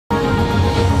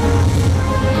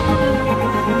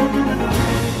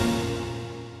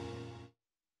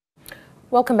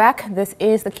Welcome back. This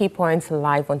is the Key Points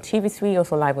live on TV3,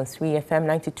 also live on 3FM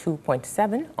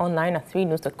 92.7, online at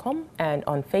 3news.com and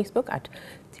on Facebook at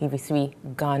TV3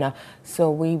 Ghana.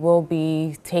 So we will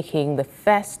be taking the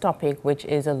first topic, which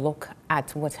is a look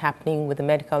at what's happening with the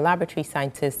medical laboratory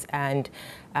scientists and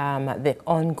the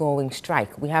ongoing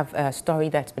strike. We have a story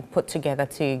that's been put together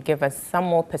to give us some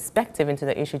more perspective into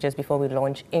the issue just before we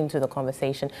launch into the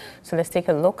conversation. So let's take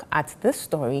a look at this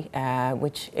story,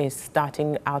 which is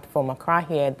starting out from Accra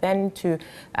here, then to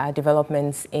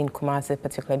developments in Kumasi,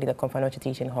 particularly the Komfo Anokye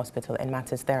Teaching Hospital, and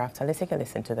matters thereafter. Let's take a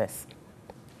listen to this.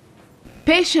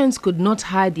 Patients could not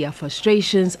hide their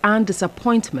frustrations and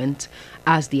disappointment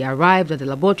as they arrived at the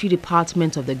laboratory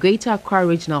department of the Greater Accra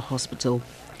Regional Hospital.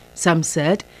 Some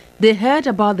said they heard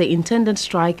about the intended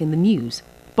strike in the news,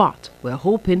 but were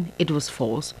hoping it was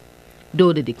false.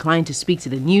 Though they declined to speak to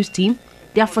the news team,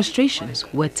 their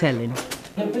frustrations were telling.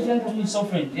 The patient is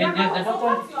suffering. The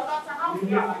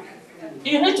doctor,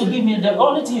 you need to give me, the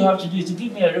only thing you have to do is to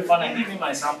give me a refund and give me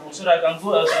my sample so that I can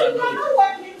go elsewhere and do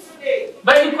it.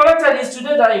 But you collected it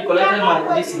today that you collected my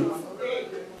medicine.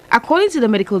 According to the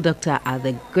medical doctor at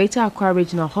the Greater Accra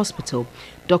Regional Hospital,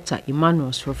 Dr. Emmanuel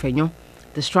Srofenyo,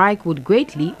 the strike would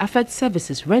greatly affect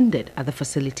services rendered at the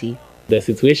facility. The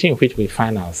situation in which we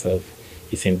find ourselves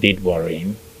is indeed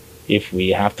worrying. If we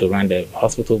have to run the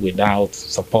hospital without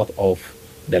support of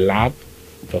the lab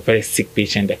for very sick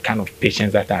patients, the kind of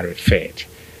patients that are referred,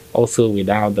 also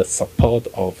without the support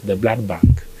of the blood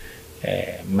bank,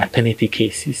 maternity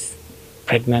cases,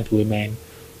 pregnant women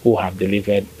who have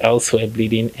delivered elsewhere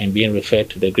bleeding and being referred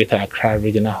to the Greater Accra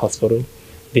Regional Hospital,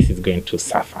 this is going to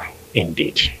suffer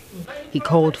indeed. He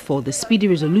called for the speedy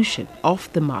resolution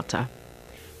of the matter.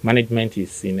 Management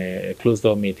is in a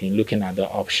closed-door meeting looking at the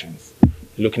options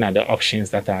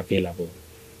that are available.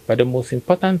 But the most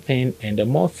important thing and the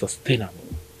most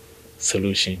sustainable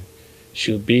solution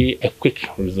should be a quick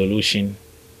resolution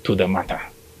to the matter,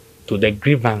 to the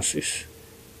grievances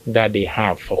that they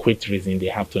have, for which reason they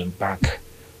have to embark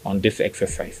on this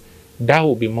exercise. That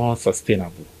will be more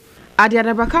sustainable. At the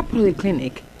Adabaka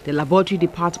Polyclinic, the laboratory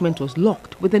department was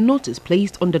locked with a notice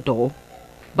placed on the door.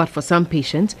 But for some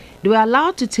patients, they were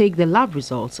allowed to take the lab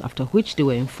results, after which they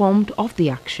were informed of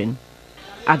the action.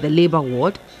 At the labor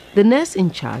ward, the nurse in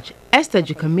charge, Esther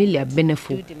Jukamilia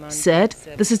Benefo, said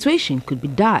the situation could be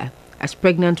dire, as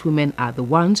pregnant women are the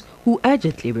ones who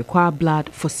urgently require blood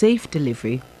for safe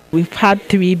delivery. We've had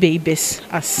 3 babies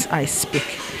as I speak,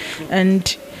 and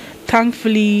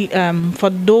thankfully for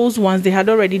those ones, they had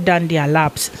already done their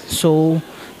labs, so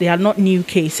they are not new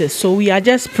cases. So we are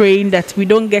just praying that we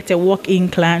don't get a walk-in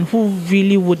client who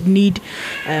really would need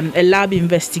a lab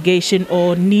investigation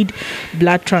or need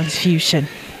blood transfusion.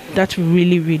 That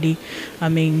really,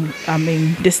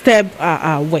 disturb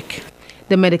our work.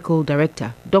 The medical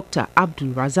director, Dr. Abdul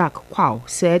Razak Kwao,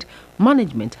 said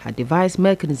management had devised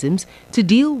mechanisms to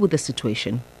deal with the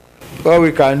situation. What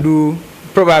we can do,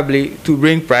 probably to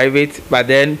bring private, but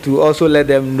then to also let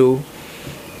them know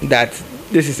that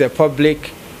this is a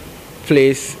public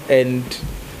place and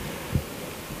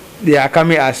they are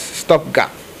coming as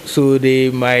stopgap, so they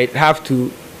might have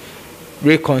to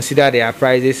reconsider their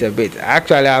prices a bit.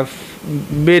 Actually,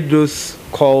 I've made those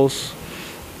calls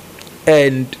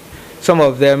and some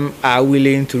of them are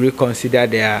willing to reconsider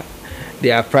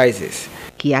their prices.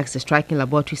 He asked the striking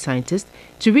laboratory scientists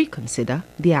to reconsider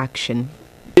the action.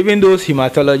 Even those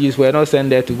hematologists were not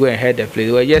sent there to go and head the place,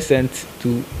 they were just sent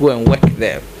to go and work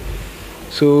there.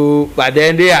 So, but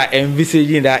then they are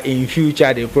envisaging that in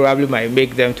future they probably might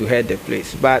make them to head the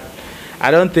place. But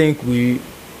I don't think we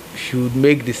should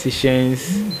make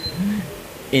decisions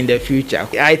in the future.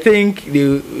 I think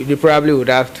they probably would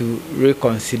have to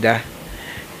reconsider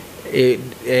it,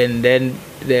 and then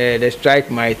the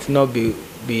strike might not be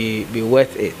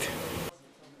worth it.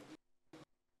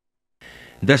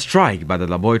 The strike by the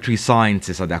laboratory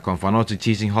scientists at the Komfo Anokye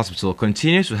Teaching Hospital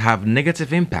continues to have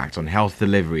negative impact on health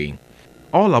delivery.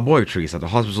 All laboratories at the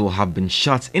hospital have been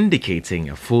shut, indicating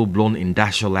a full-blown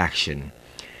industrial action.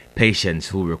 Patients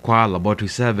who require laboratory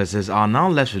services are now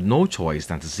left with no choice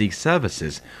than to seek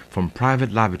services from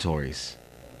private laboratories.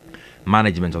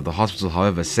 Management of the hospital,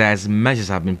 however, says measures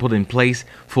have been put in place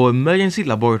for emergency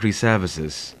laboratory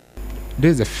services.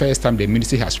 This is the first time the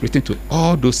ministry has written to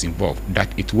all those involved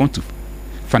that it wants to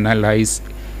finalize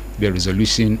the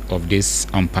resolution of this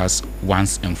impasse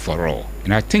once and for all.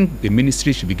 And I think the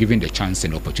ministry should be given the chance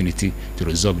and opportunity to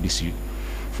resolve this issue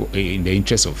in the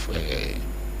interest of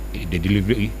the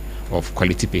delivery of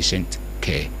quality patient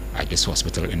care at this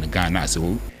hospital in Ghana as a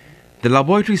whole. The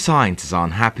laboratory scientists are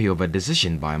unhappy over a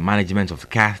decision by management of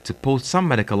CATH to post some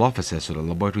medical officers to the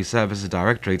Laboratory Services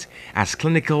Directorate as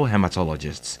clinical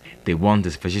hematologists. They want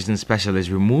this physician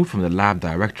specialist removed from the lab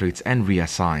directorate and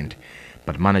reassigned.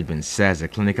 But management says the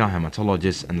clinical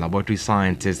hematologists and laboratory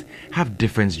scientists have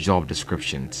different job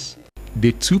descriptions.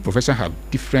 The two professions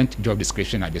have different job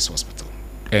description at this hospital,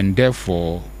 and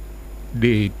therefore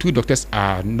the two doctors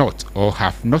are not or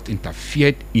have not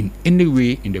interfered in any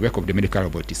way in the work of the medical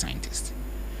laboratory scientists.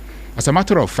 As a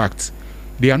matter of fact,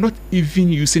 they are not even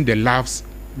using the labs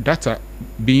that are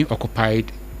being occupied,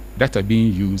 that are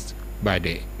being used by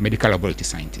the medical laboratory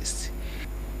scientists.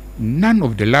 None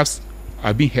of the labs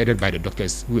are being headed by the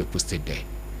doctors who were posted there.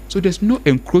 So there's no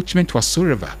encroachment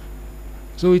whatsoever.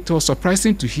 So it was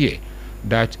surprising to hear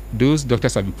that those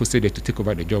doctors have been posted there to take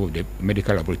over the job of the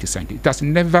medical laboratory scientist. It has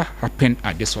never happened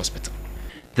at this hospital.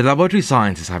 The laboratory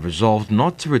scientists have resolved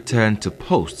not to return to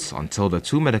posts until the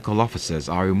two medical officers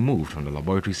are removed from the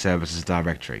Laboratory Services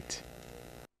Directorate.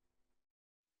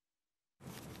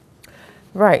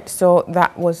 Right, so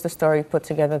that was the story put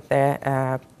together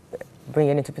there,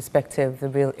 bringing into perspective the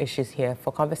real issues here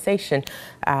for conversation.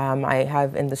 I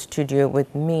have in the studio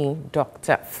with me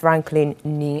Dr. Franklin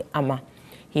Nii-Ama.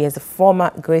 He is a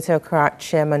former Greater Accra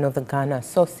chairman of the Ghana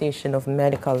Association of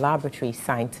Medical Laboratory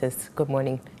Scientists. Good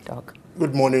morning, Doc.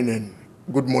 Good morning, and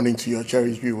good morning to your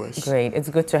cherished viewers. Great, it's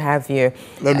good to have you.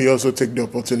 Let me also take the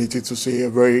opportunity to say a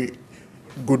very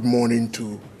good morning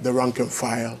to the rank and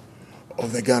file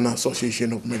of the Ghana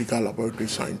Association of Medical Laboratory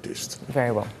Scientists.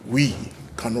 Very well. We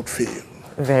cannot fail.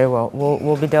 Very well.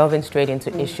 We'll be delving straight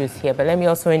into issues here, but let me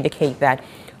also indicate that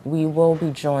we will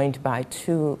be joined by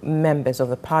two members of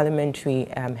the Parliamentary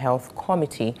Health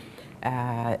Committee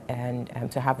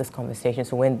and to have this conversation.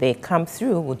 So when they come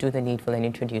through, we'll do the needful and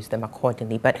introduce them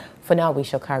accordingly. But for now, we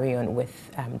shall carry on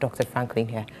with Dr. Franklin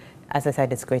here. As I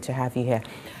said, it's great to have you here.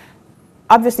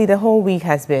 Obviously, the whole week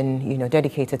has been,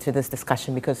 dedicated to this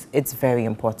discussion because it's very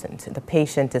important. The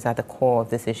patient is at the core of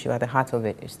this issue, at the heart of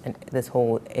it, this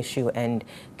whole issue, and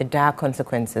the dire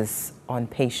consequences on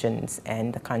patients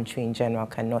and the country in general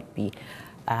cannot be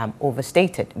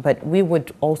overstated. But we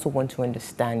would also want to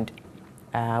understand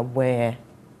where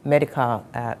medical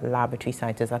laboratory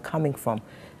scientists are coming from.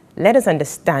 Let us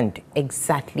understand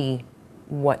exactly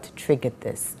what triggered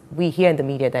this. We hear in the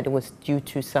media that it was due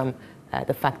to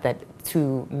the fact that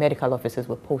two medical officers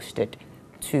were posted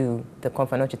to the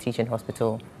Komfo Teaching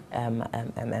Hospital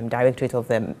Directorate of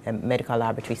the Medical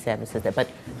Laboratory Services there. But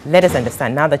let us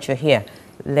understand, now that you're here,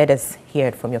 let us hear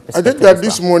it from your perspective. I think that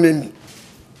this morning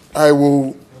I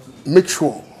will make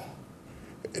sure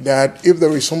that if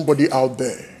there is somebody out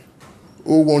there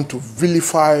who want to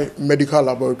vilify medical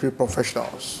laboratory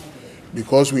professionals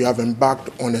because we have embarked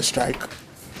on a strike,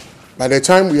 by the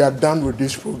time we are done with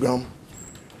this program,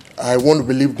 I want to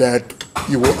believe that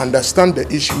you will understand the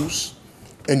issues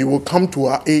and you will come to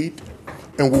our aid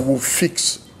and we will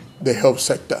fix the health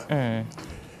sector.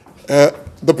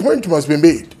 The point must be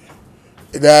made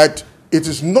that it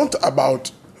is not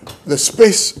about the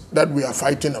space that we are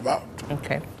fighting about.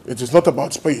 Okay. It is not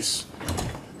about space.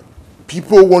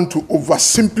 People want to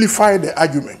oversimplify the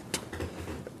argument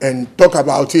and talk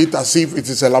about it as if it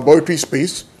is a laboratory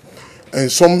space,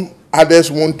 and some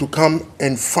others want to come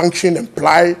and function and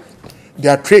ply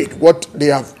their trade, what they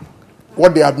have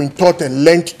been taught and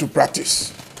learned to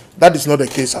practice. That is not the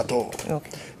case at all.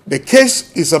 Okay. The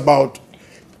case is about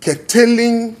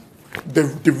curtailing the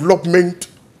development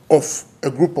of a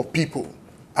group of people,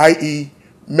 i.e.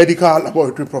 medical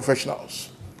laboratory professionals.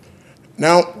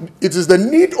 Now, it is the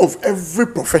need of every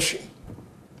profession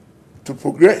to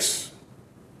progress,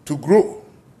 to grow,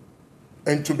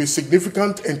 and to be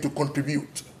significant and to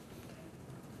contribute.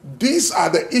 These are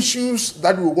the issues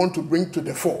that we want to bring to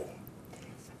the fore.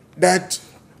 That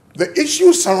the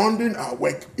issues surrounding our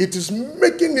work, it is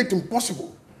making it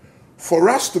impossible for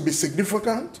us to be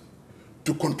significant,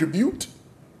 to contribute,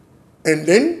 and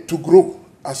then to grow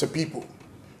as a people.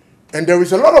 And there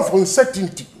is a lot of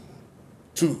uncertainty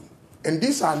too. And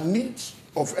these are needs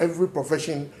of every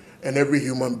profession and every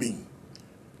human being.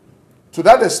 To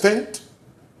that extent,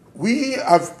 we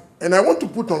have, and I want to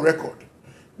put on record,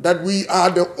 that we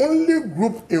are the only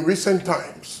group in recent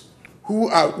times who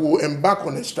will embark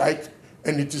on a strike,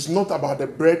 and it is not about the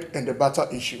bread and the butter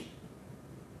issue.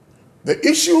 The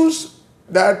issues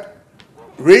that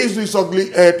raised this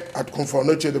ugly head at Komfo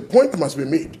Anokye, the point must be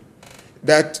made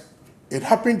that it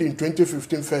happened in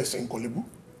 2015 first in Korle Bu,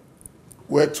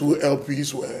 where two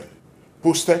LPs were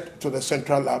posted to the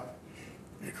central lab.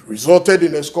 It resulted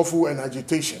in a scuffle and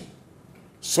agitation.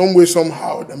 Some way,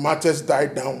 somehow, the matters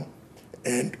died down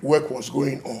and work was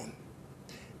going on.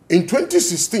 In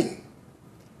 2016,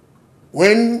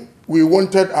 when we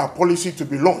wanted our policy to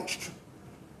be launched,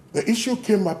 the issue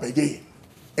came up again,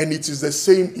 and it is the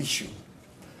same issue.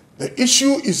 The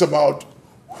issue is about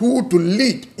who to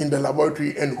lead in the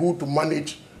laboratory and who to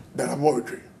manage the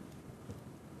laboratory.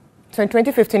 So in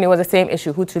 2015, it was the same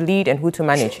issue, who to lead and who to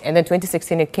manage. Sure. And then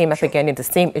 2016, it came up Sure. again in the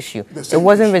same issue. Same it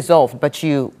wasn't issue. resolved, but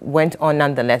you went on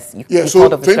nonetheless. You So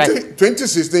called off the strike.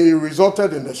 2016, it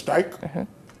resulted in a strike.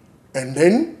 And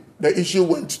then the issue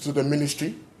went to the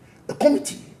ministry. A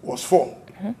committee was formed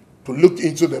to look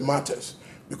into the matters,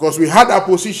 because we had our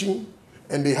position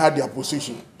and they had their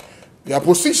position. Their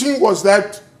position was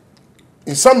that,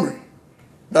 in summary,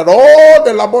 that all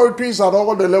the laboratories at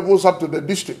all the levels up to the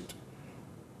district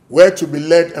were to be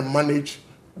led and managed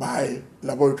by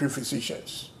laboratory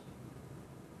physicians.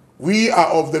 We are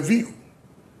of the view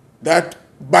that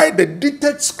by the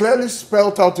dictates clearly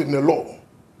spelled out in the law,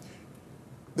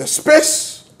 the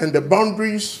space and the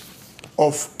boundaries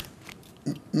of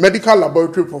medical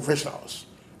laboratory professionals,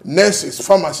 nurses,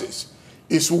 pharmacists,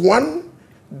 is one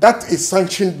that is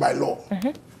sanctioned by law.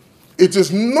 It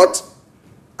is not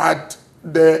at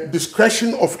the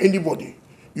discretion of anybody.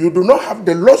 You do not have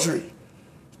the luxury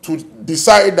to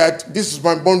decide that this is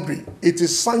my boundary. It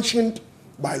is sanctioned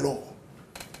by law.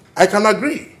 I can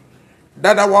agree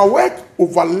that our work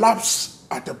overlaps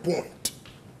at a point,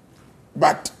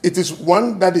 but it is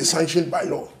one that is sanctioned by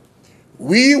law.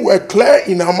 We were clear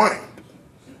in our mind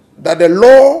that the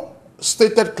law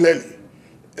stated clearly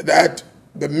that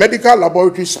the medical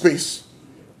laboratory space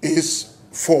is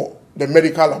for the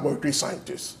medical laboratory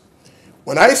scientists.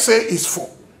 When I say it's for,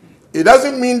 it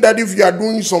doesn't mean that if you are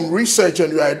doing some research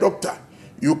and you are a doctor,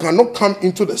 you cannot come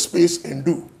into the space and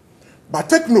do. But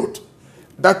take note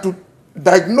that to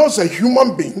diagnose a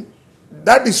human being,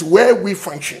 that is where we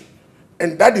function.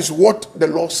 And that is what the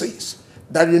law says,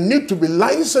 that you need to be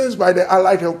licensed by the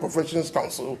Allied Health Professions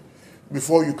Council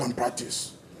before you can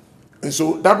practice. And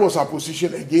so that was our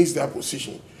position against their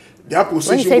position. Their position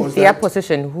when you say was their that,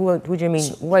 position, who do you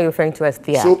mean? What are you referring to as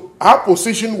their? So our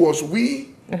position was we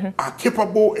are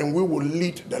capable and we will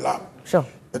lead the lab. Sure.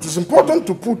 It is important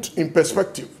to put in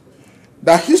perspective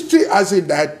that history has it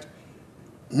that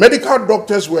medical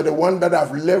doctors were the ones that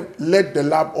have led the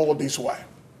lab all this while.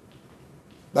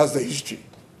 That's the history.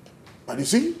 But you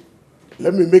see,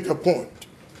 let me make a point.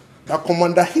 That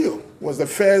Commander Hill was the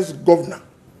first governor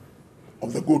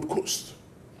of the Gold Coast.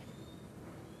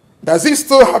 Does he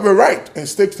still have a right and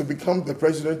stakes to become the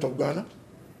president of Ghana?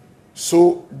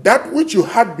 So that which you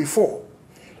had before,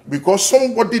 because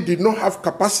somebody did not have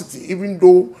capacity, even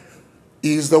though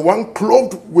he is the one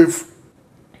clothed with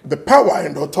the power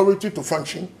and authority to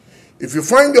function, if you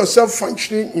find yourself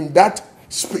functioning in that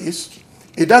space,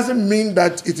 it doesn't mean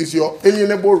that it is your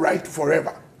alienable right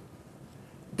forever.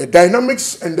 The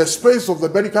dynamics and the space of the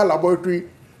medical laboratory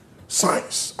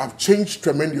science have changed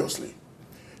tremendously.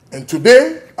 And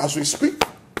today, as we speak,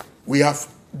 we have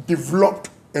developed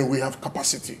and we have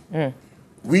capacity.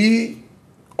 We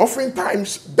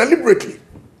oftentimes deliberately,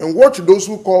 and watch those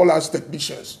who call us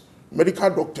technicians, medical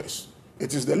doctors,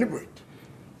 it is deliberate.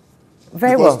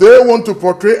 Very because well. they want to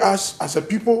portray us as a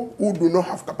people who do not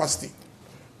have capacity.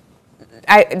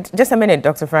 Just a minute,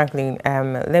 Dr. Franklin.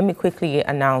 Let me quickly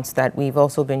announce that we've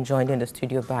also been joined in the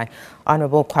studio by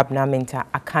Honorable Kwabena Minta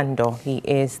Akando. He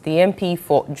is the MP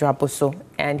for Draboso,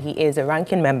 and he is a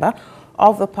ranking member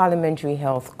of the Parliamentary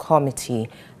Health Committee.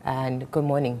 And good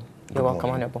morning. You're welcome,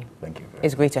 Honorable. Thank you.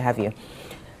 It's great to have you.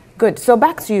 Good. So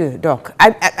back to you, Doc.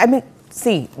 I mean,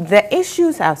 see, the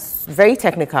issues are very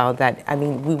technical that, I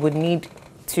mean, we would need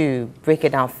to break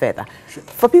it down further. Sure.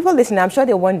 For people listening, I'm sure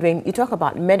they're wondering, you talk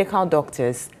about medical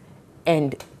doctors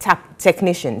and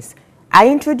technicians. I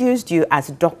introduced you as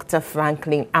Dr.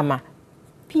 Franklin Ama.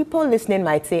 People listening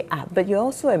might say, but you're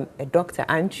also a doctor,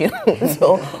 aren't you?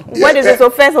 So what is it? So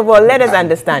first of all, let us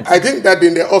understand. I think that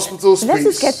in the hospital space, let's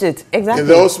just get it. Exactly. In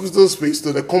the hospital space,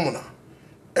 to the commoner,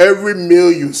 every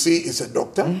male you see is a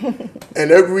doctor,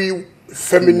 and every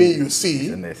feminine you see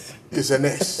is a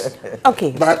nurse.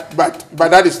 Okay. But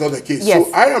that is not the case. Yes.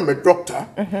 So I am a doctor,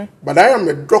 but I am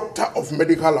a doctor of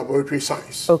medical laboratory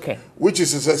science. Okay. Which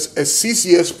is a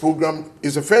CCS program,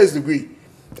 is a first degree.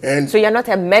 And so you're not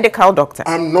a medical doctor?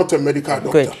 I'm not a medical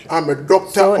doctor. Good. I'm a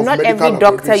doctor so of not medical every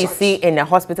doctor you science. see in a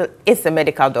hospital is a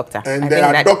medical doctor. And there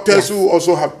are doctors who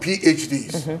also have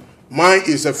PhDs. Mine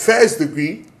is a first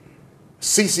degree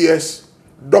CCS,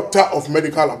 Doctor of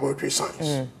Medical Laboratory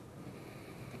Science.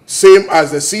 Same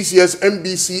as the CCS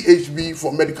MBCHB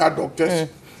for medical doctors.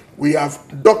 We have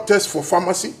doctors for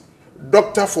pharmacy,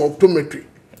 doctor for optometry.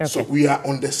 Okay. So we are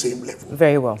on the same level.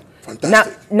 Very well.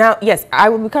 Fantastic. Now, yes, I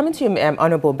will be coming to you,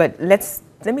 Honorable, but let's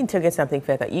let me interrogate something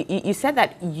further. You said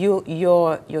that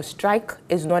your strike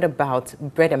is not about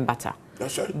bread and butter.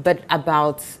 That's right. But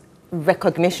about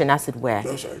recognition, as it were.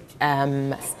 That's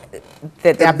right.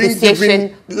 The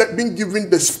appreciation. Being given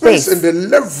the space and the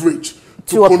leverage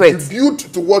to contribute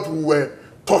to what we were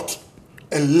taught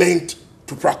and learned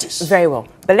to practice. Very well.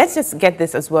 But let's just get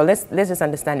this as well. Let's just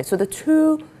understand it. So the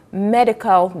 2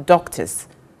 medical doctors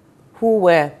who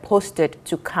were posted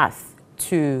to CAS,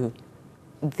 to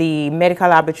the Medical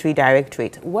Laboratory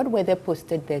Directorate, what were they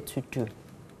posted there to do?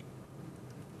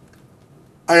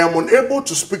 I am unable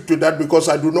to speak to that because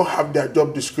I do not have their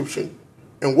job description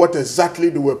and what exactly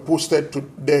they were posted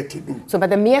there to do. So, but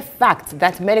the mere fact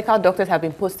that medical doctors have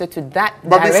been posted to that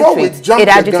but directorate, it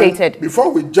agitated.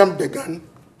 Before we jump the gun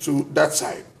to that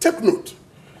side, take note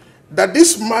that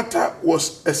this matter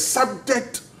was a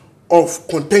subject of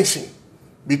contention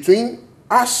between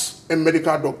us and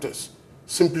medical doctors,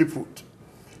 simply put.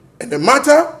 And the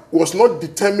matter was not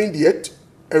determined yet.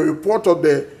 A report of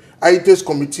the IETS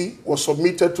committee was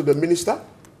submitted to the minister.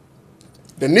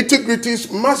 The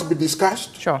nitty-gritties must be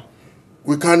discussed. Sure.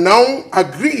 We can now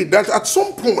agree that at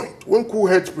some point, when cool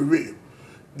heads prevail,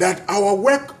 that our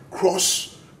work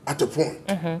cross at a point.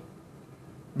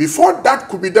 Before that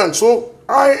could be done, so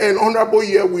I and Honorable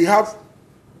here, we have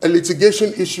a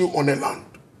litigation issue on the land.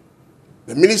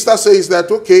 The minister says that,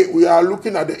 okay, we are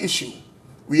looking at the issue.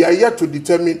 We are yet to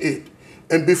determine it.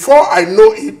 And before I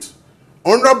know it,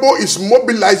 Honorable is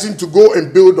mobilizing to go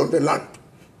and build on the land.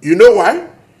 You know why?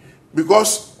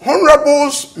 Because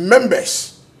Honorable's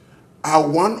members are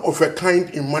one of a kind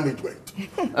in management.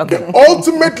 Okay. The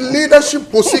ultimate leadership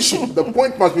position, the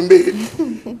point must be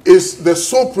made, is the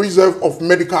sole preserve of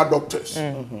medical doctors.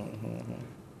 And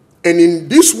in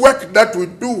this work that we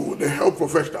do, the health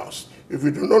professionals, if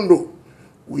you do not know,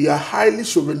 we are highly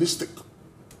chauvinistic.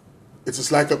 It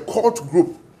is like a cult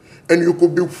group, and you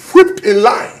could be whipped in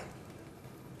line.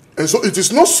 And so it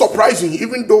is not surprising,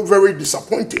 even though very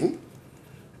disappointing,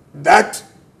 that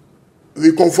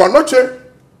the Confanoche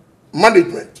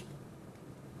management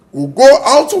will go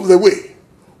out of the way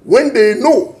when they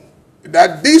know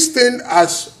that this thing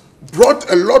has brought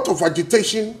a lot of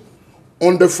agitation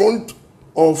on the front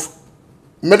of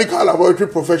medical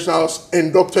laboratory professionals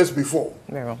and doctors before.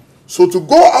 Yeah. So to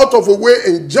go out of the way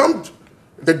and jump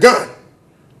the gun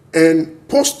and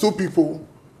post 2 people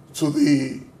to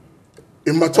the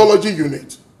hematology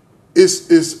unit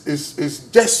is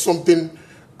just something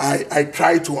I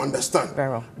try to understand. Very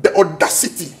well. The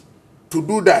audacity to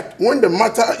do that when the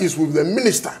matter is with the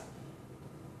minister.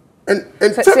 And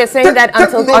so you're saying that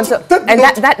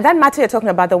that matter you're talking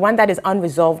about, the one that is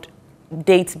unresolved,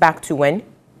 dates back to when?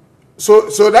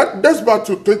 So that's back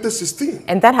to 2016.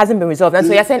 And that hasn't been resolved. And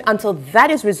so you're saying until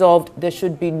that is resolved, there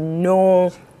should be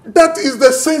no that is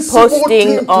the sensible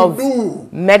thing to do.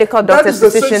 Medical doctors,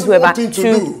 physicians who have to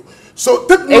do. So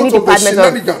take note of the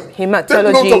shenanigan. Take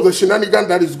note of the shenanigan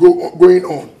that is going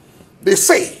on. They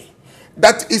say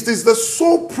that it is the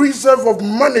sole preserve of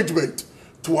management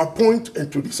to appoint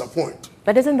and to disappoint.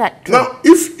 But isn't that true? Now,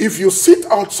 if you sit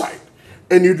outside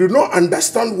and you do not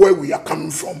understand where we are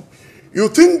coming from, you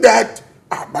think that,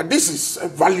 but this is a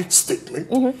valid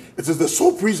statement. It is the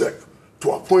sole preserve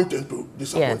to appoint and to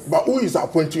disappoint. Yes. But who is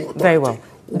appointing authority? Very well.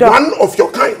 One of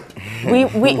your kind. We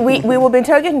will be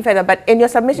interrogating further, but in your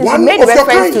submission, you made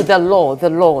reference to the law.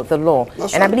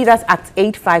 That's right. I believe that's Act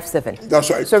 857. That's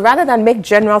right. So rather than make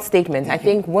general statements, I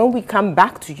think when we come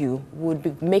back to you, we'll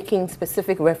be making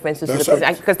specific references to the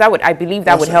president, because I believe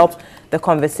that would help the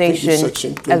conversation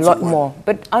a lot more.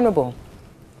 But Honourable,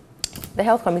 the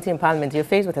Health Committee in Parliament, you're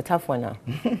faced with a tough one now.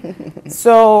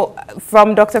 So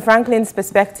from Dr. Franklin's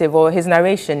perspective or his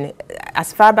narration,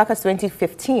 as far back as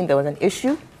 2015, there was an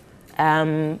issue,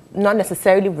 not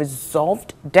necessarily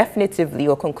resolved definitively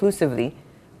or conclusively,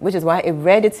 which is why it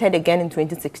reared its head again in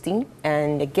 2016,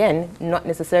 and again, not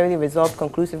necessarily resolved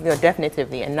conclusively or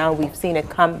definitively, and now we've seen it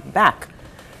come back.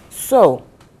 So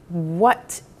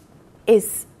what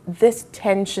is this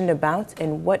tension about,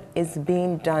 and what is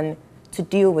being done to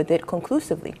deal with it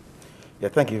conclusively? Yeah,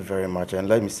 thank you very much, and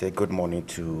let me say good morning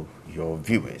to your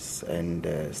viewers,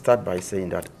 and start by saying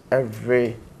that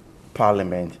every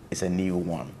parliament is a new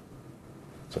one.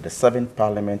 So the 7th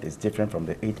parliament is different from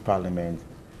the 8th parliament.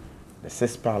 The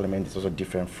 6th parliament is also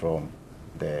different from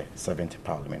the 7th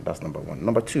parliament. That's number one.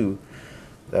 Number two,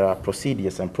 there are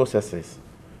procedures and processes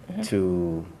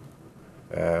to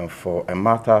for a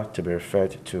matter to be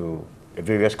referred to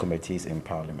various committees in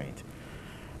parliament.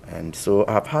 And so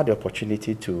I've had the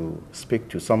opportunity to speak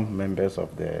to some members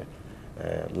of the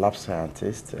lab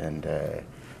scientists, and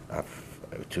I've,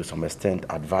 to some extent,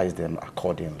 advised them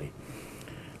accordingly.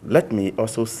 let me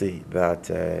also say that,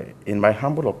 in my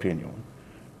humble opinion,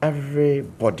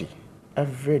 everybody,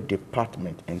 every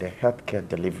department in the healthcare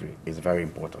delivery is very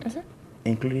important,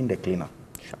 including the cleaner.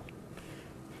 Sure.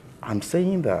 I'm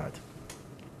saying that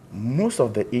most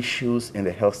of the issues in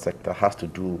the health sector has to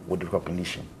do with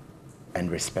recognition and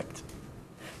respect.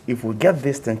 If we get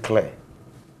this thing clear,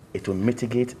 it will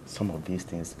mitigate some of these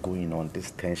things going on,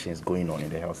 these tensions going on in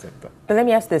the health sector. But let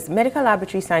me ask this: medical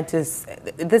laboratory scientists,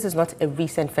 this is not a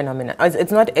recent phenomenon.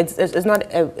 It's not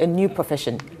a new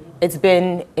profession. It's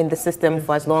been in the system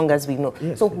for as long as we know.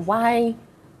 Yes, so why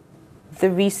the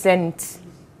recent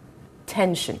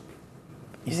tension?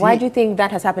 Why do you think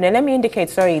that has happened? And let me indicate,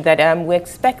 sorry, that we're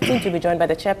expecting to be joined by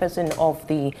the chairperson of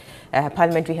the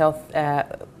Parliamentary Health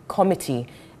Committee,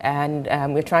 and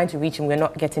we're trying to reach him. We're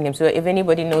not getting him. So if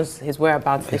anybody knows his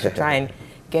whereabouts, they should try and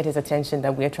get his attention,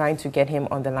 that we're trying to get him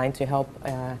on the line to help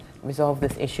resolve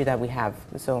this issue that we have.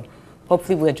 So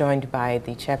hopefully we're joined by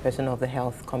the chairperson of the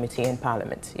Health Committee in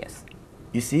Parliament. Yes.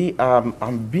 You see,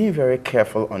 I'm being very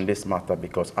careful on this matter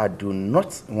because I do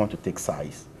not want to take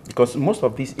sides. Because most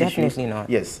of these issues, not.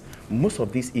 Yes, most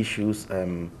of these issues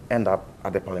end up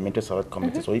at the Parliamentary Select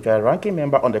Committee. So if you're a ranking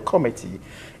member on the committee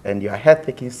and you are here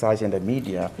taking sides in the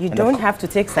media, you don't have to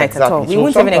take sides exactly. at all. We so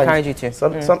won't even encourage you to.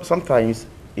 Sometimes,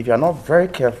 if you are not very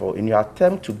careful in your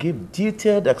attempt to give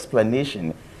detailed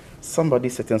explanation, somebody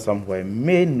sitting somewhere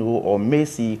may know or may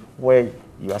see where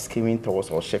you are skimming towards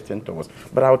or shifting towards.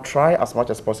 But I'll try as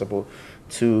much as possible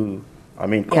to,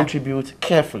 contribute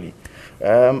carefully.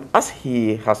 As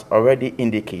he has already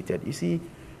indicated, you see,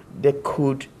 they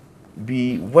could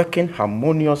be working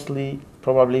harmoniously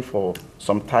probably for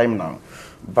some time now.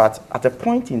 But at a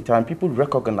point in time, people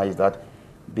recognize that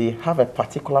they have a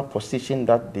particular position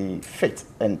that they fit,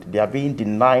 and they are being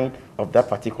denied of that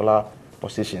particular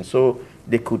position. So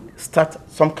they could start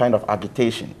some kind of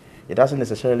agitation. It doesn't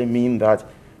necessarily mean that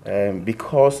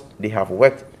because they have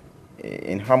worked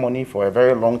in harmony for a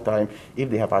very long time, if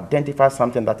they have identified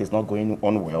something that is not going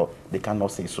on well, they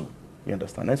cannot say so. You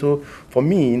understand? And so for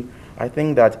me, I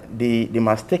think that they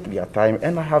must take their time,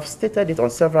 and I have stated it on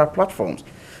several platforms,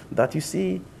 that you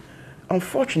see,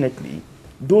 unfortunately,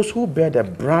 those who bear the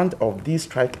brand of these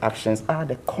strike actions are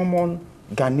the common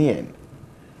Ghanaian,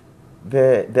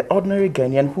 the ordinary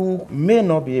Ghanaian who may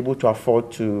not be able to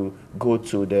afford to go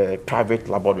to the private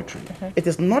laboratory. It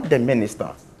is not the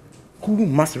minister who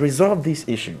must resolve this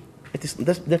issue. It is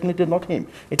definitely not him.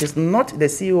 It is not the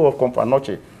CEO of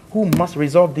Komfo who must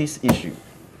resolve this issue.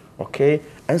 Okay?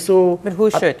 And so... But who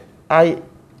should?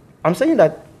 I'm saying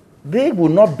that they will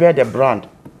not bear the brand.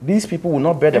 These people will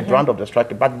not bear the brand of the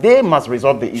strike, but they must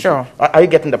resolve the issue. Sure. Are you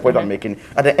getting the point I'm making?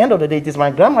 At the end of the day, it is my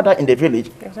grandmother in the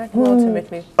village who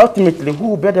ultimately who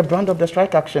will bear the brand of the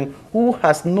strike action, who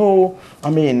has no,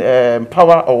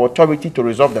 power or authority to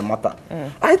resolve the matter.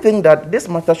 I think that this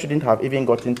matter shouldn't have even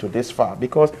gotten to this far,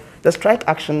 because the strike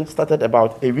action started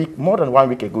about more than 1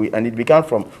 week ago, and it began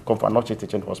from Komfo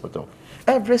Teaching Hospital.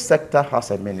 Every sector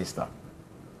has a minister.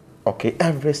 Okay,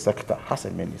 every sector has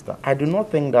a minister. I do not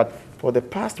think that for the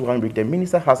past 1 week, the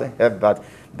minister hasn't heard that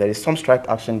there is some strike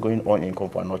action going on in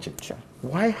Komfo. Sure.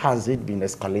 Why has it been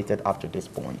escalated up to this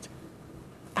point?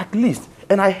 At least.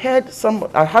 And I had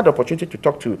the opportunity to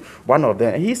talk to one of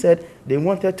them, and he said they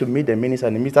wanted to meet the minister,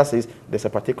 and the minister says there's a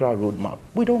particular roadmap.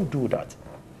 We don't do that.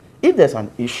 If there's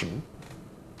an issue,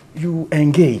 you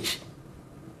engage,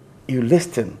 you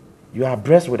listen, you are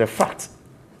abreast with the facts,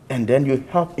 and then you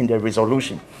help in the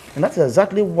resolution. And that's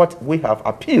exactly what we have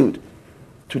appealed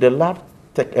to the lab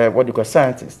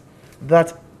scientists,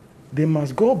 that they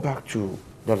must go back to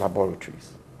the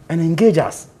laboratories and engage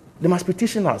us. They must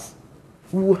petition us.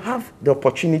 We will have the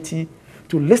opportunity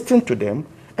to listen to them,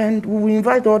 and we will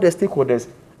invite all the stakeholders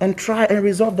and try and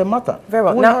resolve the matter. Very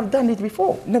well. We have done it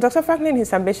before. Now, Dr. Franklin,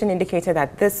 his ambition indicated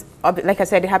that this, like I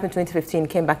said, it happened in 2015,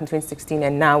 came back in 2016,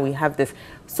 and now we have this.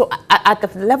 So at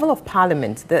the level of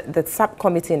Parliament, the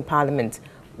subcommittee in Parliament,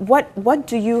 what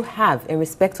do you have in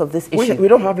respect of this issue? We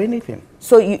don't have anything.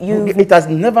 So it's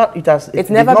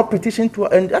never not petitioned to,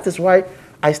 and that is why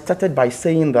I started by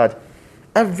saying that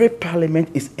every parliament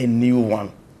is a new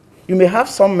one. You may have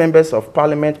some members of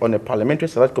parliament on a Parliamentary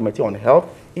Select Committee on Health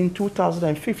in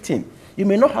 2015. You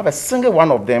may not have a single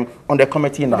one of them on the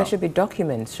committee now. There should be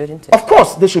documents, shouldn't it? Of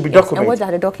course, there should be documents. And what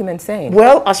are the documents saying?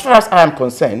 Well, as far as I am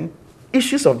concerned,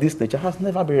 issues of this nature has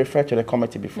never been referred to the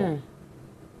committee before.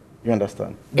 You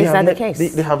understand? Is that the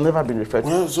case? They have never been referred to.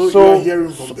 Well, so you are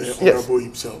hearing from the Honorable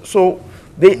himself. So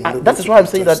that is why I'm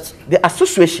saying that the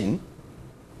association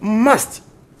must,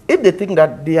 if they think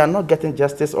that they are not getting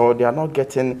justice or they are not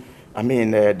getting,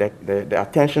 the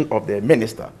attention of the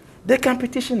minister, they can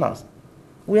petition us.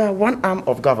 We are one arm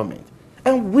of government.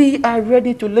 And we are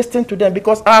ready to listen to them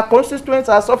because our constituents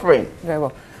are suffering. Very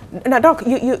well. Now, Doc,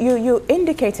 you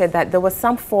indicated that there was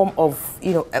some form of,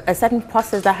 a certain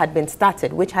process that had been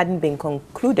started which hadn't been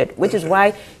concluded, which is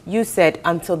why you said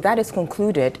until that is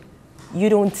concluded, you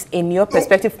don't, in your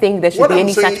perspective, think there should be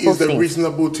any such postings. What I'm saying is the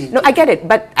reasonable thing. No, I get it,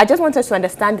 but I just want us to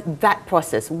understand that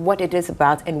process, what it is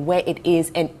about and where it is,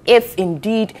 and if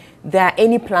indeed there are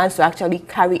any plans to actually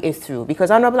carry it through. Because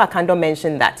Honorable Akando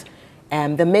mentioned that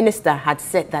the minister had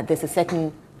said that there's a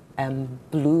certain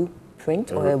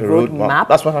blueprint or a roadmap.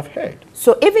 That's what I've heard.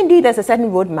 So if indeed there's a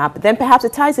certain roadmap, then perhaps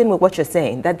it ties in with what you're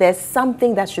saying, that there's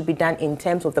something that should be done in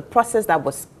terms of the process that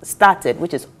was started,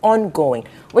 which is ongoing,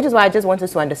 which is why I just wanted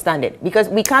to understand it. Because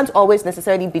we can't always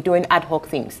necessarily be doing ad hoc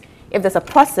things. If there's a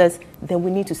process, then we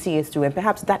need to see it through. And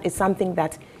perhaps that is something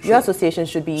that your association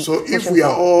should be. So if we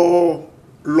are all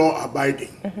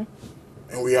law-abiding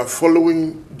and we are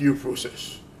following due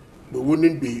process, we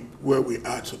wouldn't be where we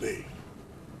are today.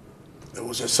 There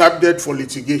was a subject for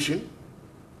litigation.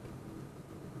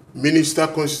 Minister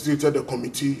constituted a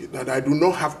committee that I do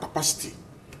not have capacity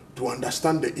to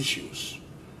understand the issues.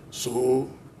 So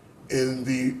in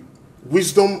the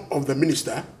wisdom of the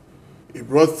minister, he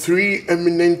brought 3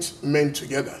 eminent men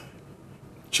together,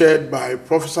 chaired by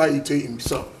Professor Ite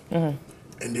himself. And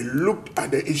they looked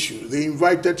at the issue. They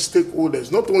invited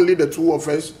stakeholders, not only the 2 of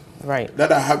us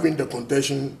that are having the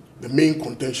contention, the main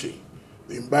contention.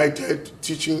 They invited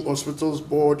Teaching Hospitals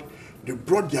Board. They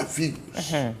brought their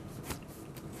views. And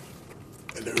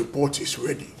the report is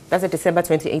ready. That's a December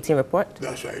 2018 report?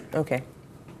 That's right. Okay.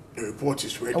 The report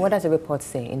is ready. And what does the report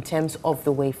say in terms of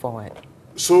the way forward?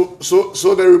 So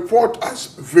the report has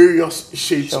various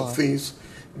shades of things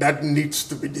that needs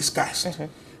to be discussed.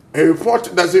 A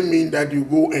report doesn't mean that you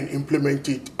go and implement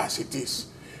it as it is,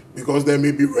 because there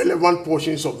may be relevant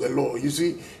portions of the law. You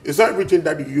see, it's not everything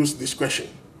that you use discretion.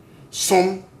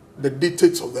 The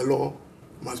dictates of the law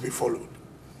must be followed.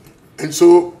 And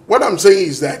so what I'm saying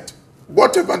is that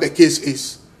whatever the case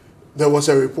is, there was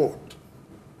a report.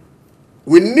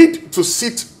 We need to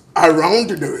sit around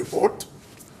the report,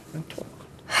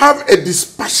 have a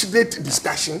dispassionate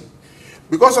discussion,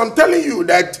 because I'm telling you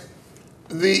that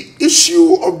the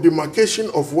issue of demarcation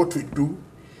of what we do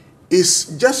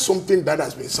is just something that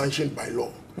has been sanctioned by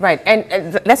law. Right,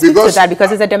 and let's speak to that,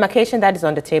 because it's a demarcation that is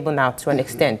on the table now to an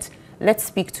extent. Let's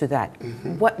speak to that.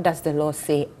 What does the law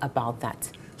say about that?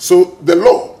 So the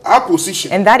law, our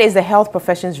position... And that is the Health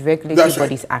Professions Regulatory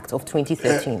Bodies Act of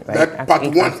 2013, right? That part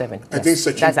 1, I think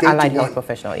section 21. That's the Allied Health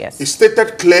Professional, yes. It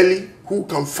stated clearly who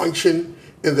can function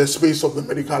in the space of the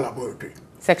medical laboratory.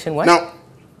 Section what? Now,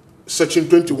 section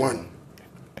 21.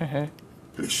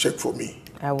 Please check for me.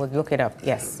 I will look it up.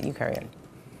 Yes, you carry on.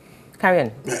 Carry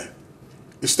on. Yeah.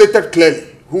 It stated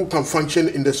clearly who can function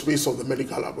in the space of the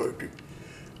medical laboratory.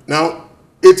 Now,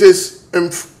 it is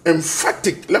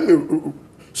emphatic, let me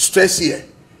stress here,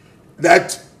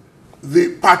 that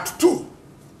the part 2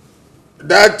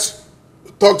 that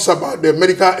talks about the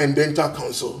Medical and Dental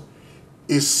Council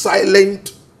is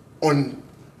silent on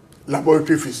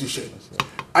laboratory physicians.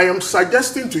 I am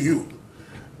suggesting to you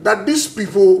that these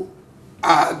people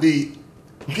are the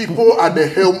people at the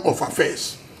helm of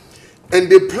affairs. And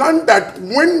they plan that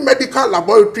when medical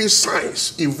laboratory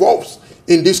science evolves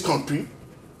in this country,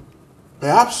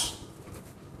 perhaps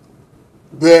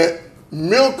the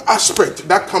milk aspect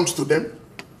that comes to them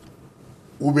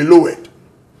will be lowered.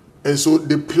 And so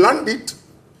they planned it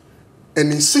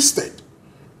and insisted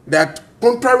that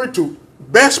contrary to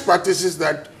best practices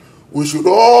that we should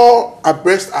all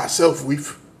abreast ourselves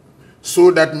with, so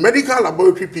that medical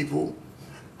laboratory people,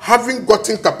 having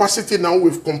gotten capacity now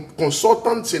with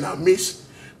consultants in our midst,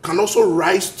 can also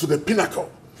rise to the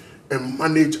pinnacle and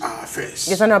manage our affairs.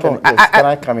 Yes, Honorable. Can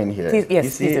I come in here? Please, yes, you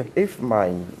see, if my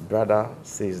brother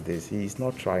says this, he is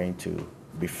not trying to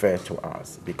be fair to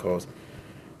us, because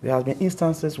there have been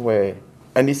instances where,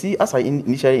 and you see, as I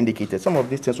initially indicated, some of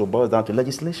these things will boil down to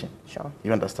legislation. Sure.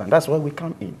 You understand? That's where we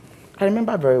come in. I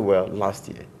remember very well last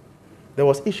year, there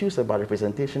was issues about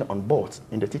representation on boards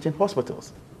in the teaching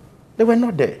hospitals. They were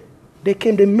not there. They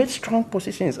came, they made strong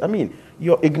positions. I mean,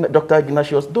 Dr.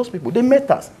 Ignatius, those people, they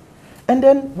met us. And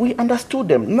then we understood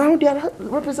them. Now they are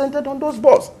represented on those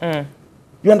boards.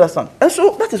 You understand? And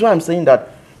so that is why I'm saying that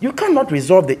you cannot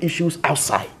resolve the issues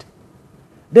outside.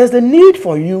 There's the need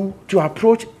for you to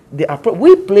approach the approach.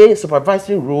 We play a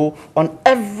supervisory role on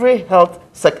every health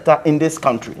sector in this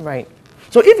country. Right.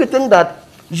 So if you think that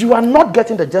you are not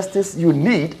getting the justice you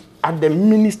need at the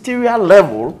ministerial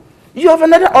level, you have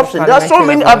another option. There are so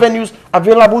many avenues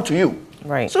available to you.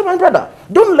 Right. So my brother,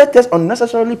 don't let us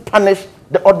unnecessarily punish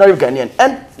the ordinary Ghanaian.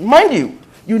 And mind you,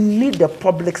 You need the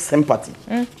public sympathy.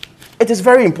 It is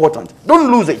very important.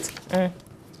 Don't lose it.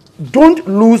 Don't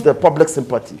lose the public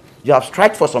sympathy. You have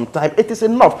striked for some time. It is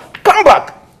enough. Come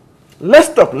back. Let's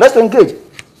talk. Let's engage.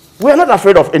 We are not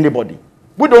afraid of anybody.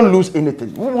 We don't lose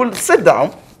anything. We will sit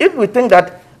down. If we think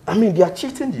that, I mean, they are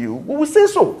cheating you, we will say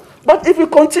so. But if you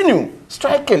continue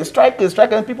striking,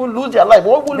 people lose their life,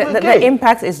 what will we gain? The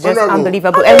impact is just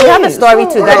unbelievable. And we have a story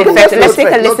to that effect. Let's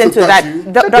take a listen to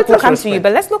that. Dr. will come to you,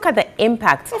 but let's look at the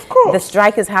impact the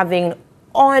strike is having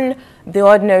on the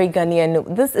ordinary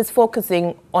Ghanaian. This is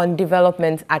focusing on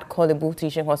development at Korle Bu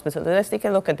Teaching Hospital. Let's take a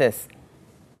look at this.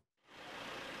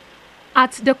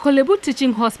 At the Korle Bu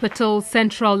Teaching Hospital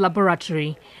Central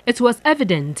Laboratory, it was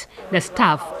evident the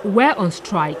staff were on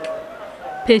strike.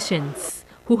 Patients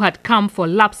who had come for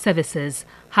lab services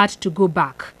had to go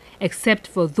back, except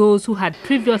for those who had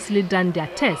previously done their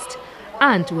test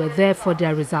and were there for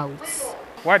their results.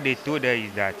 What they told us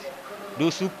is that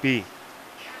those who pay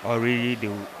already,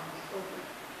 they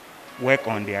work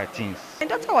on their things. My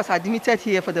daughter was admitted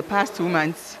here for the past 2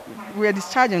 months. We were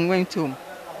discharged and went home.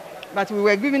 But we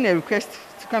were given a request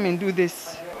to come and do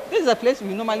this. This is a place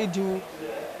we normally do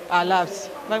our labs.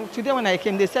 But today when I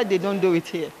came, they said they don't do it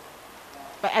here.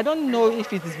 But I don't know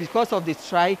if it is because of the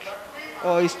strike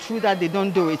or it's true that they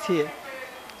don't do it here.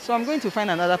 So I'm going to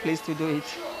find another place to do it.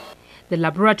 The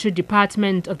laboratory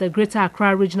department of the Greater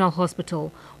Accra Regional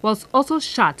Hospital was also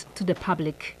shut to the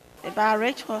public. The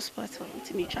Rich Hospital,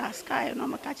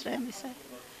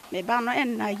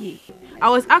 I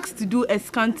was asked to do a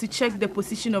scan to check the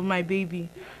position of my baby.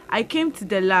 I came to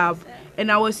the lab and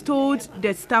I was told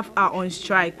the staff are on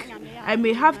strike. I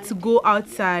may have to go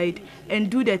outside and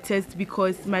do the test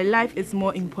because my life is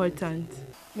more important.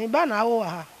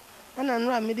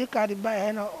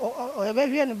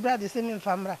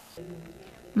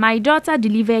 My daughter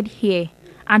delivered here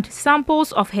and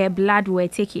samples of her blood were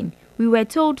taken. We were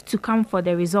told to come for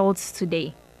the results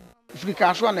today.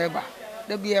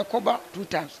 There be a cover 2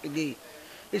 times a day.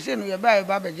 They say no, you buy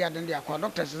a baby and the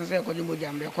doctors and say,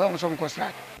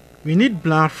 we need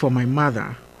blood for my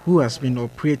mother who has been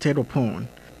operated upon,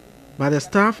 but the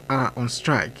staff are on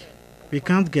strike. We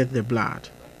can't get the blood.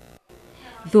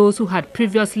 Those who had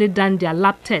previously done their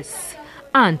lab tests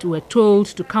and were told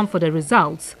to come for the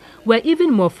results were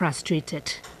even more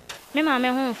frustrated.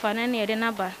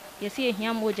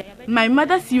 My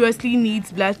mother seriously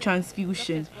needs blood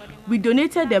transfusion. We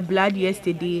donated the blood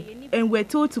yesterday and were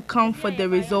told to come for the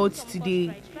results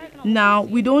today. Now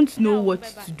we don't know what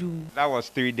to do. That was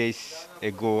 3 days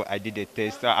ago. I did a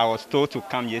test. I was told to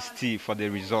come yesterday for the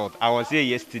result. I was here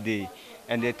yesterday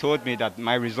and they told me that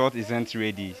my result isn't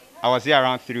ready. I was here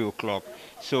around 3 o'clock.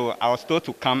 So I was told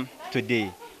to come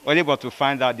today. Only but to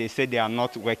find out they said they are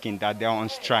not working, that they are on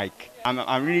strike.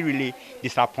 I'm really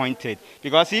disappointed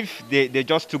because if they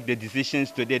just took the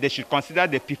decisions today, they should consider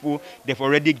the people they've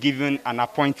already given an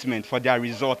appointment for their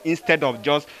result instead of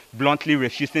just bluntly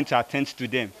refusing to attend to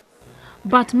them.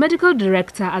 But medical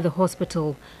director at the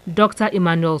hospital, Dr.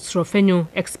 Emmanuel Srofenyo,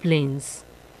 explains.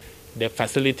 The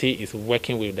facility is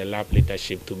working with the lab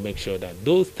leadership to make sure that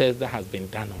those tests that has been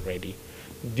done already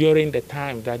during the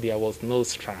time that there was no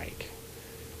strike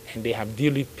and they have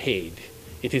duly paid,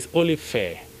 it is only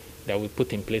fair that we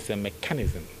put in place a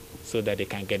mechanism so that they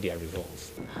can get their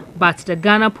results. But the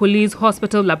Ghana Police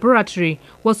Hospital Laboratory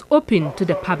was open to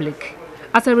the public.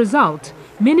 As a result,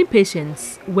 many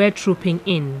patients were trooping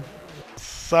in.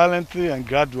 Silently and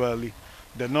gradually,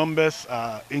 the numbers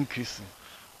are increasing.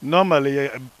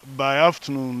 Normally, by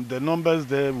afternoon, the numbers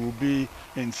there will be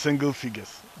in single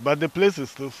figures, but the place is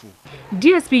still full.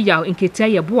 DSP Yao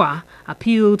Nketia Yeboah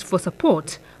appealed for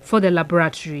support for the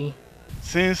laboratory.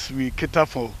 Since we cater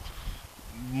for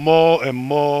more and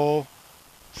more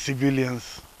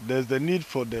civilians, there's the need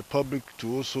for the public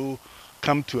to also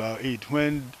come to our aid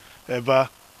whenever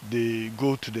they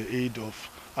go to the aid of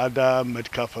other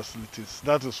medical facilities.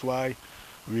 That is why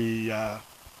we are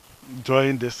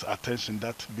drawing this attention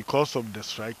that because of the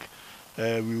strike,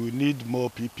 we will need more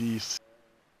PPEs.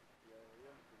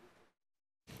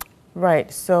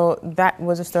 Right, so that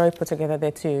was a story put together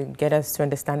there to get us to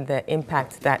understand the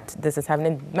impact that this is having.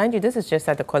 And mind you, this is just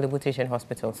at the Korle Bu Teaching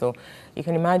Hospital, so you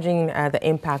can imagine the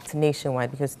impact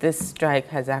nationwide, because this strike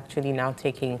has actually now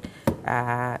taken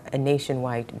a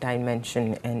nationwide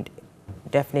dimension and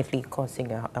definitely causing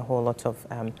a whole lot of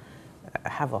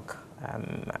havoc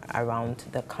around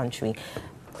the country.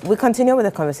 We continue with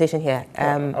the conversation here.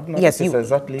 Yes, you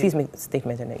please make a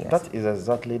statement on it. Yes. That is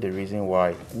exactly the reason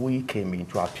why we came in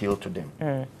to appeal to them.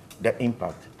 The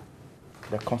impact.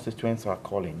 The constituents are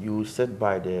calling. You sit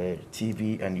by the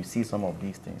TV and you see some of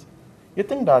these things. You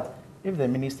think that If the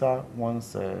minister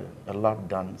wants a lab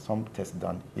done, some test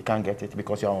done, he can't get it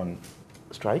because you're on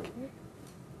strike.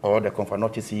 Or the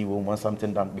Confanochi CEO wants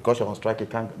something done because you're on strike, you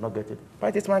can't not get it.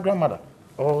 But it's my grandmother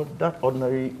or that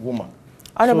ordinary woman.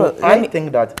 Honorable, so I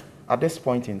think that at this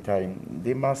point in time,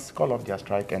 they must call off their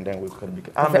strike and then we can be.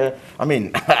 I'm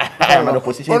an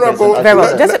opposition person. Very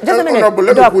well. Just a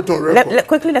minute. Doc,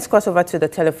 quickly, let's cross over to the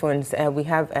telephones. We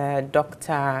have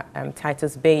Dr.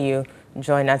 Titus Bayu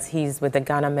join us. He's with the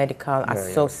Ghana Medical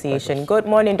Association. Good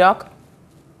morning, Doc.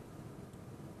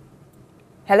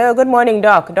 Hello, good morning,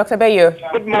 Doc. Dr. Bayu.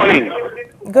 Good morning.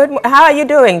 How are you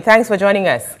doing? Thanks for joining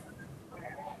us.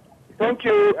 Thank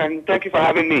you, and thank you for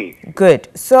having me. Good.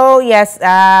 So, yes,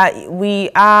 we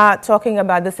are talking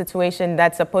about the situation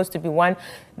that's supposed to be one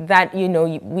that, you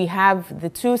know, we have the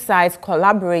two sides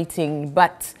collaborating,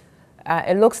 but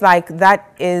it looks like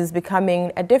that is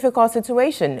becoming a difficult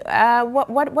situation.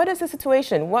 What is the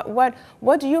situation?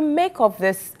 What do you make of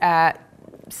this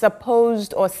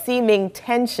supposed or seeming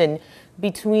tension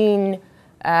between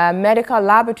medical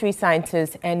laboratory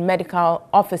scientists and medical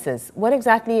officers? What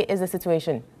exactly is the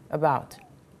situation about?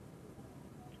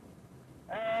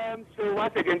 So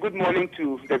once again, good morning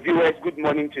to the viewers, good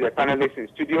morning to the panelists in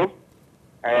studio,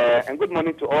 and good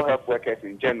morning to all health workers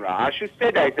in general. I should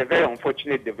say that it's a very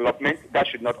unfortunate development that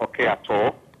should not occur at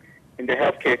all in the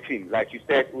healthcare team. Like you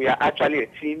said, we are actually a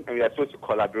team and we are supposed to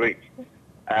collaborate.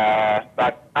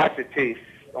 But as it is,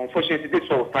 unfortunately, this is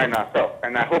where we find ourselves,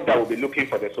 and I hope that we'll be looking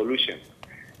for the solution.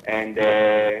 And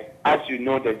as you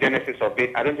know, the genesis of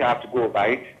it, I don't think I have to go over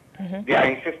it. They are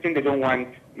insisting they don't want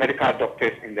medical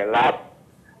doctors in the lab.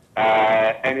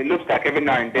 And it looks like every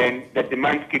now and then the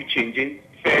demands keep changing.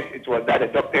 First, it was that the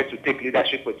doctors would take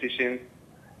leadership positions.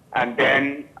 And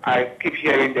then I keep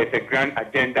hearing there's a grand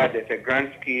agenda, there's a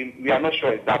grand scheme. We are not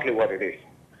sure exactly what it is.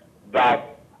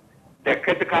 But the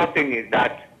critical thing is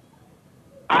that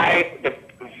the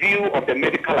view of the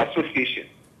medical association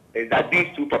is that these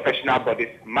two professional bodies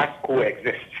must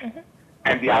coexist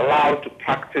and be allowed to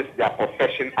practice their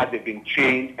profession as they've been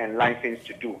trained and licensed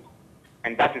to do.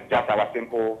 And that is just our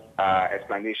simple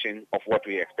explanation of what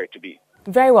we expect to be.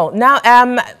 Very well. Now,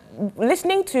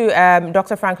 listening to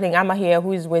Dr. Franklin Ama here,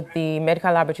 who is with the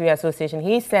Medical Laboratory Association,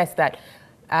 he says that,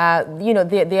 you know,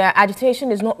 their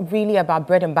agitation is not really about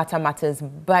bread and butter matters,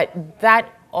 but that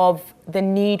of the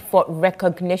need for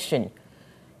recognition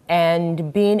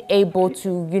and being able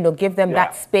to, you know, give them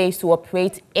that space to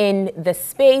operate in the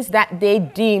space that they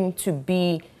deem to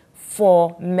be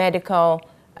for medical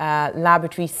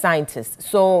laboratory scientists.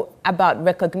 So about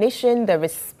recognition, the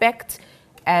respect,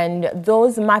 and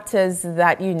those matters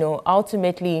that, you know,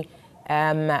 ultimately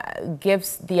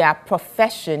gives their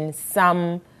profession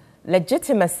some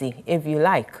legitimacy, if you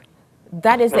like.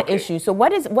 That is the issue. So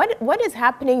what is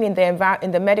happening in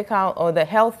the medical or the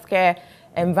healthcare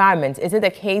environment? Is it the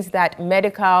case that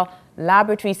medical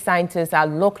laboratory scientists are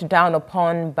looked down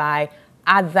upon by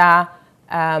other,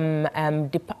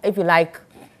 if you like,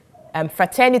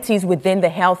 fraternities within the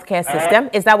healthcare system?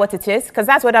 Is that what it is? Because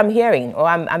that's what I'm hearing, or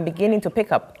I'm beginning to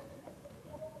pick up.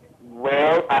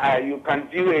 Well, you can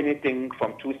view anything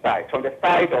from two sides. From the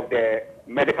side of the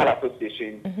medical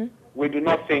association, we do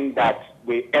not think that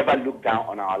we ever look down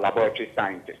on our laboratory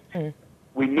scientists.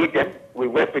 We need them, we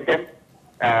work with them,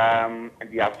 and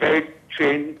they are very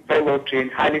trained, very well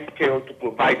trained, highly skilled to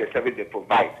provide the service they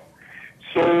provide.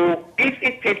 So if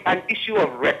it is an issue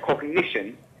of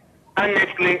recognition,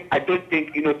 honestly, I don't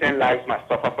think innocent lives must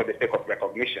suffer for the sake of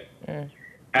recognition.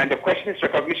 And the question is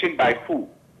recognition by who?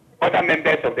 Other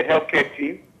members of the healthcare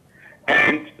team?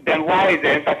 And then why is the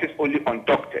emphasis only on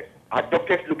doctors? Are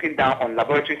doctors looking down on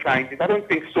laboratory scientists? I don't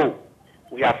think so.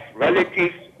 We have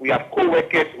relatives, we have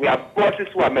co-workers, we have bosses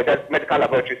who are medical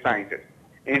laboratory scientists.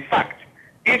 In fact,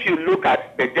 if you look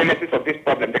at the genesis of this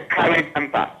problem, the current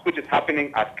impasse, which is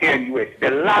happening at KNUS,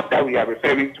 the lab that we are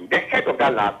referring to, the head of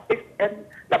that lab is a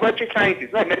laboratory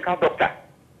scientist, not a medical doctor.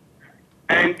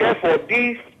 And therefore,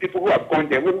 these people who have gone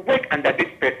there will work under this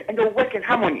person, and they'll work in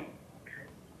harmony.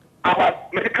 Our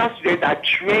medical students are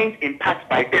trained in part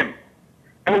by them,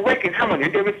 and we work in harmony,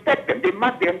 and they respect them, they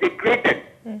mark them, they grade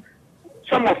them.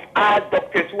 Some of our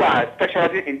doctors who are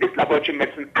specializing in this laboratory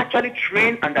medicine actually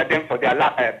train under them for their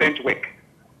bench work.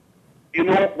 You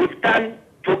know, we've done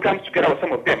programs together with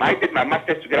some of them. I did my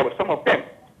master's together with some of them.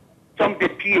 Some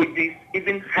did PhDs,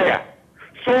 even higher.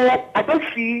 So I don't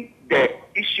see the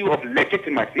issue of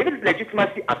legitimacy. It is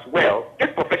legitimacy as well.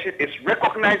 This profession is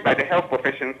recognized by the Health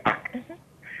Professions Act.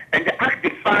 And the Act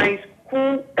defines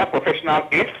who that professional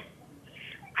is,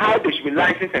 how they should be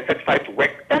licensed and certified to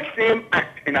work. That same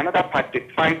Act in another part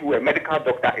defines who a medical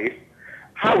doctor is,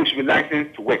 how we should be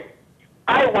licensed to work.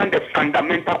 I want the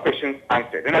fundamental questions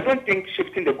answered. And I don't think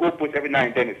shifting the goalpost every now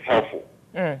and then is helpful.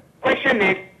 Question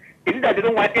is it that they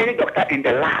don't want any doctor in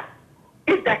the lab?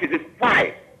 If that is it,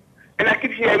 why? And I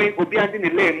keep hearing Obiandi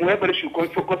Nile, whoever should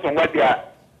focus on what they are.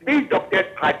 These doctors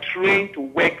are trained to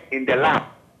work in the lab.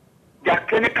 They are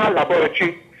clinical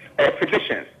laboratory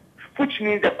physicians, which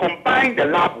means they combine the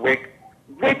lab work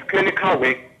with clinical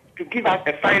work to give us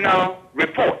a final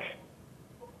report.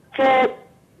 So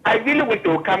I really wish they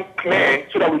will come clear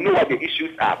so that we know what the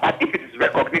issues are. But if it is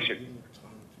recognition,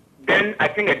 then I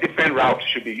think a different route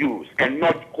should be used and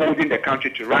not holding the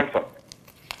country to ransom.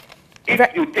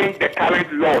 If you think the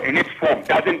current law in its form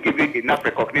doesn't give it enough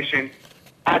recognition,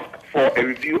 ask for a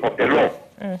review of the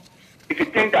law. If you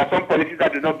think there are some policies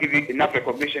that do not give it enough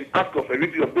recognition, ask for a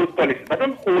review of those policies, but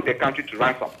don't hold the country to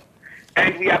ransom.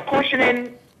 And we are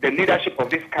cautioning the leadership of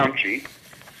this country,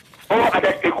 all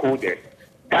other stakeholders,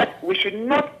 that we should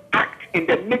not act in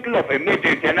the middle of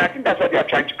emergency, and I think that's what they are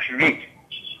trying to create.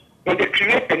 When they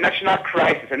create a national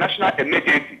crisis, a national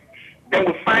emergency, then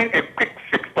we find a quick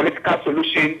fix political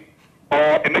solution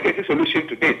or emergency solution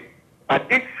to this. But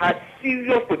this has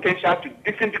serious potential to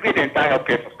disintegrate the entire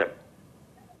healthcare system.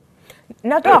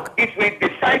 Now, Doc, if we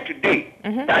decide today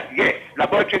that yes,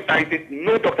 laboratory scientists,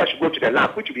 no doctor should go to the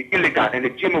lab, which will be illegal, and the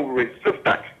GMO will resist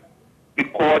that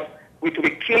because it will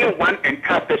be killing one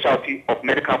entire specialty of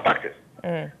medical practice.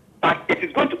 But it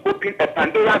is going to open a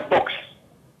Pandora's box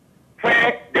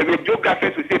where the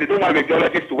radiographers will say they don't want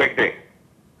radiologists to work there.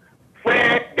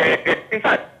 Where in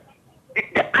fact,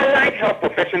 the Allied Health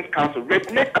Professions Council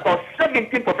regulates about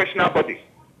 17 professional bodies.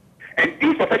 And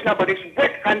these professional bodies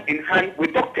work hand in hand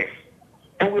with doctors.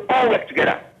 And we all work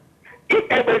together. If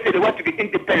everybody says they want to be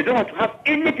independent, they don't want to have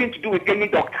anything to do with any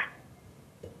doctor,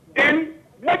 then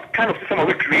what kind of system are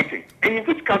we creating? And in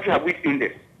which country have we seen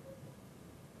this?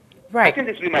 Right. I think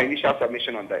this will be my initial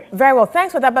submission on that. Very well,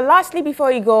 thanks for that. But lastly,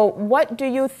 before you go, what do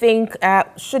you think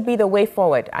should be the way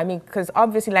forward? I mean, because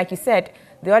obviously, like you said,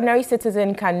 the ordinary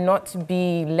citizen cannot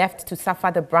be left to suffer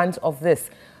the brunt of this.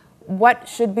 What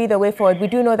should be the way forward? We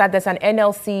do know that there's an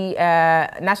NLC,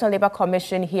 National Labour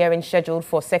Commission hearing scheduled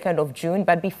for 2nd of June.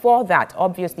 But before that,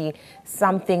 obviously,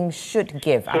 something should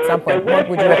give at some point. What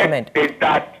would you recommend? Is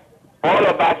that all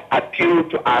of us appeal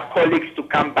to our colleagues to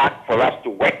come back for us to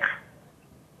work.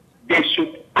 They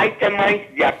should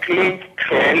itemize their claims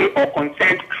clearly or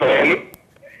consent clearly,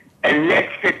 and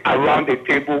let's sit around the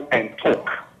table and talk.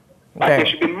 But they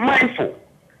should be mindful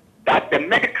that the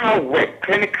medical work,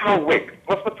 clinical work,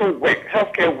 hospital work,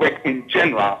 healthcare work in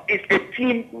general is a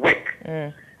team work.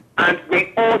 And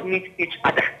we all need each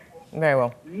other. Very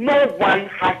well. No one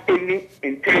has any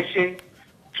intention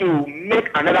to make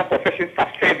another profession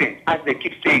subservient, as they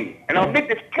keep saying. And I'll make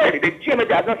this clear, the GMA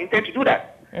does not intend to do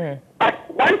that.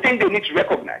 But one thing they need to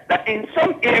recognize, that in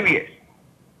some areas,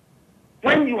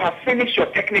 when you have finished your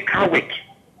technical work,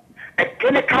 a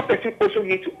clinical person also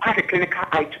needs to have a clinical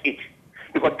eye to it.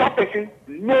 Because that person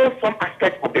knows some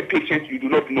aspect of the patient you do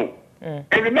not know. And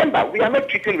remember, we are not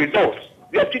treating results.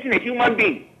 We are treating a human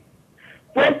being.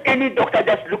 When any doctor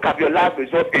just look at your lab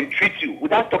results and treat you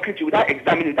without talking to you, without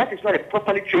examining you, that is not a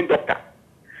properly trained doctor.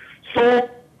 So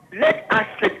let us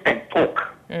sit and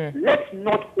talk. Let's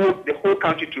not hold the whole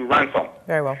country to ransom.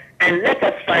 Very well. And let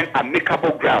us find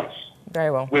amicable grounds.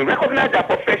 Very well. We recognize our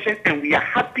profession, and we are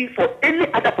happy for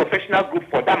any other professional group,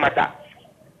 for that matter,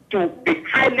 to be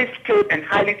highly skilled and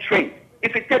highly trained.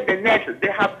 If you take the nurses,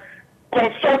 they have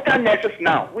consultant nurses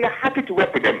now. We are happy to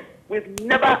work with them. We've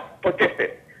never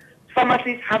protested.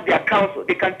 Pharmacies have their council.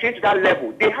 They can train to that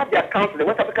level. They have their council, the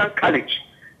West African College.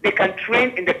 They can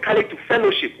train in the college to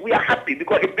fellowship. We are happy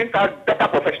because it brings out better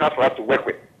professionals for us to work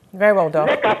with. Very well done.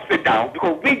 Let us sit down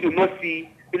because we do not see,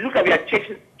 it looks like we are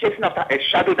chasing after a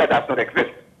shadow that does not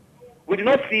exist. We do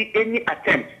not see any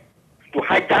attempt to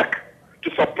hijack,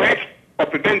 to suppress, or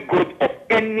prevent growth of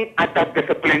any other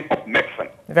discipline of medicine.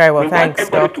 Very well, we thanks,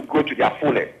 want everybody to go to their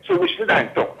fullest. So we should sit down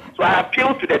and talk. So I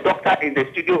appeal to the doctor in the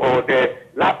studio or the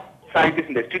lab scientists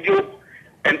in the studio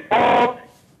and all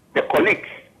the colleagues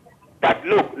that,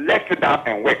 look, let's sit down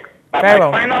and work. But Very my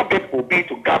well. final bit will be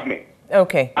to government.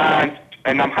 Okay. And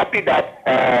I'm happy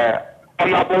that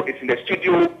Honorable is in the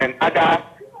studio and other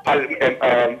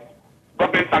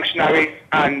government functionaries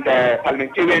and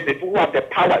parliamentarians, the people who have the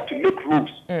power to make rules,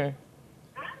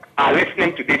 are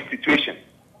listening to this situation.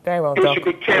 Very well, They Doc. should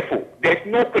be careful. There's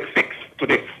no quick fix to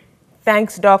this.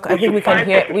 Thanks, Doc. I think we can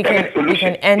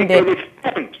end it.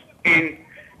 Respond in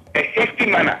a hasty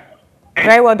manner.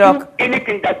 Very well, Doc. Do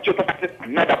anything that jeopardizes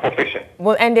another profession.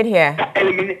 We'll end it here.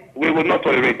 We will not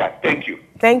tolerate that. Thank you.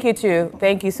 Thank you too.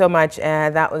 Thank you so much.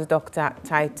 That was Dr.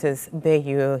 Titus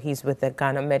Bayu. He's with the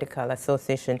Ghana Medical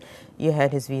Association. You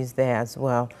heard his views there as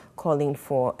well, calling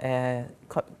for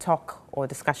talk or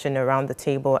discussion around the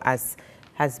table, as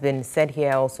has been said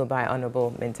here also by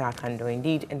Honorable Minta Kando.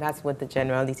 Indeed, and that's what the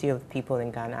generality of people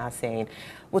in Ghana are saying.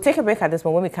 We'll take a break at this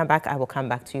point. When we come back, I will come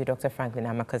back to you, Dr. Franklin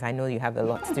Amma, because I know you have a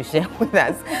lot to share with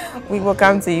us. We will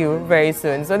come to you very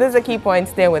soon. So those are key points.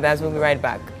 Stay with us. We'll be right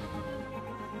back.